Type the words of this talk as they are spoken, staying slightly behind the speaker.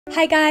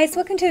Hi guys,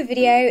 welcome to a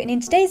video, and in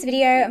today's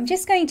video I'm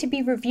just going to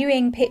be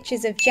reviewing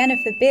pictures of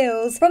Jennifer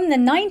Beals from the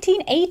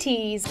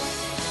 1980s.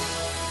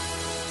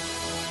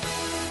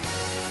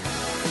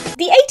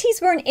 The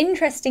 80s were an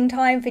interesting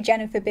time for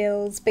Jennifer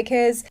Beals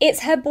because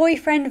it's her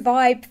boyfriend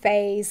vibe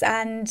phase,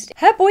 and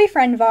her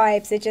boyfriend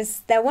vibes are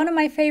just, they're one of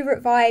my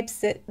favourite vibes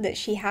that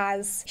she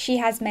has. She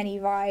has many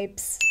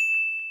vibes.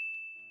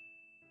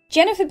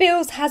 Jennifer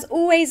Beals has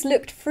always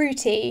looked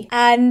fruity,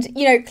 and,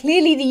 you know,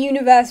 clearly the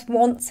universe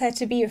wants her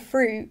to be a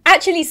fruit.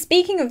 Actually,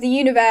 speaking of the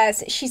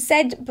universe, she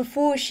said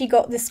before she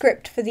got the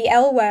script for the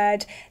L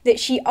Word that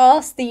she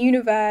asked the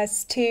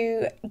universe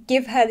to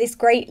give her this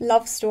great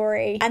love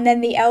story, and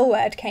then the L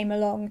Word came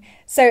along.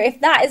 So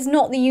if that is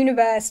not the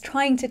universe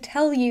trying to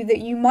tell you that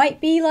you might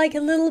be like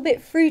a little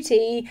bit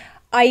fruity,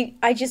 I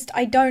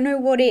don't know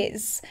what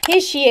is.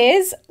 Here she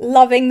is,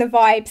 loving the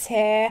vibes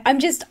here.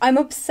 I'm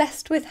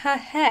obsessed with her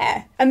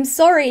hair. I'm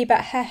sorry,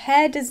 but her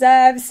hair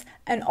deserves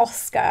an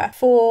Oscar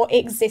for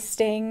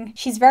existing.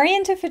 She's very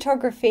into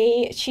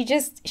photography.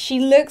 She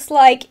looks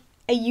like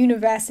a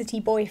university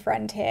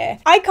boyfriend here.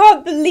 I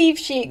can't believe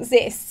she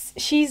exists.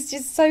 She's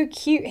just so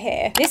cute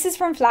here. This is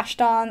from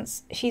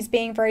Flashdance. She's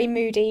being very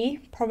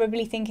moody,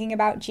 probably thinking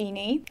about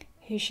Jeannie,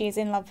 who she is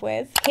in love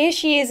with. Here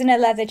she is in a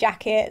leather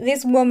jacket.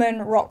 This woman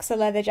rocks a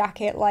leather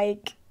jacket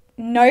like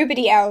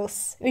nobody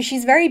else.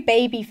 She's very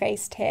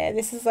baby-faced here.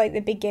 This is like the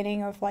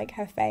beginning of like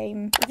her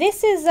fame.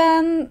 This is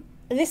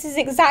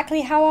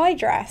exactly how I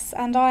dress,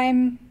 and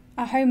I'm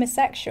a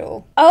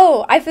homosexual.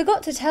 Oh, I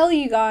forgot to tell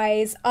you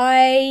guys,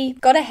 I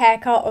got a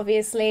haircut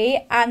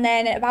obviously, and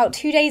then about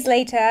 2 days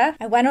later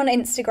I went on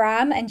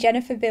Instagram and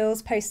Jennifer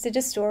Beals posted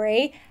a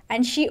story,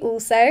 and she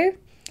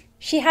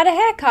had a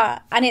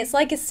haircut, and it's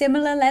like a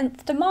similar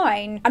length to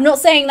mine. I'm not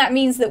saying that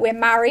means that we're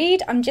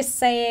married, I'm just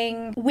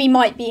saying we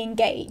might be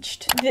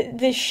engaged.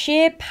 The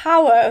sheer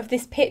power of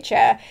this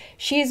picture,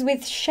 she is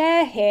with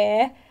Cher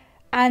here,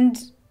 and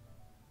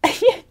why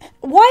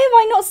have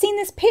I not seen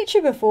this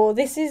picture before?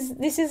 This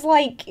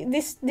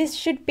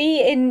should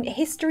be in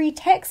history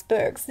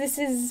textbooks. This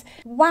is,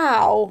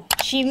 wow.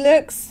 She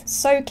looks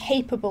so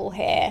capable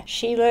here.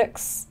 She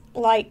looks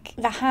like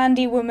the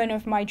handy woman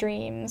of my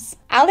dreams.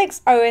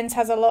 Alex Owens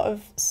has a lot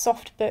of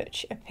soft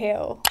butch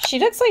appeal. She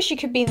looks like she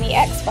could be in the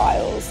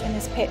X-Files in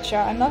this picture.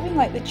 I'm loving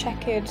like the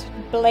checkered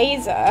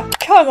blazer.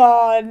 Come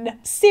on,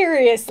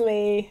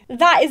 seriously.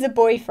 That is a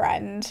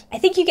boyfriend. I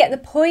think you get the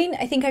point.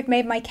 I think I've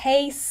made my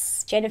case.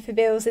 Jennifer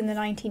Beals in the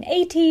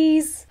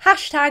 1980s.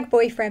 Hashtag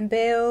boyfriend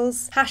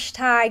Beals.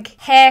 Hashtag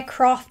hair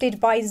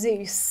crafted by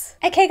Zeus.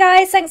 Okay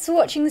guys, thanks for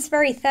watching this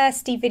very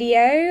thirsty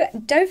video.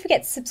 Don't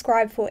forget to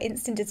subscribe for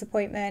instant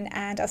disappointment,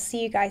 and I'll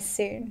see you guys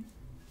soon.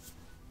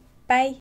 Bye.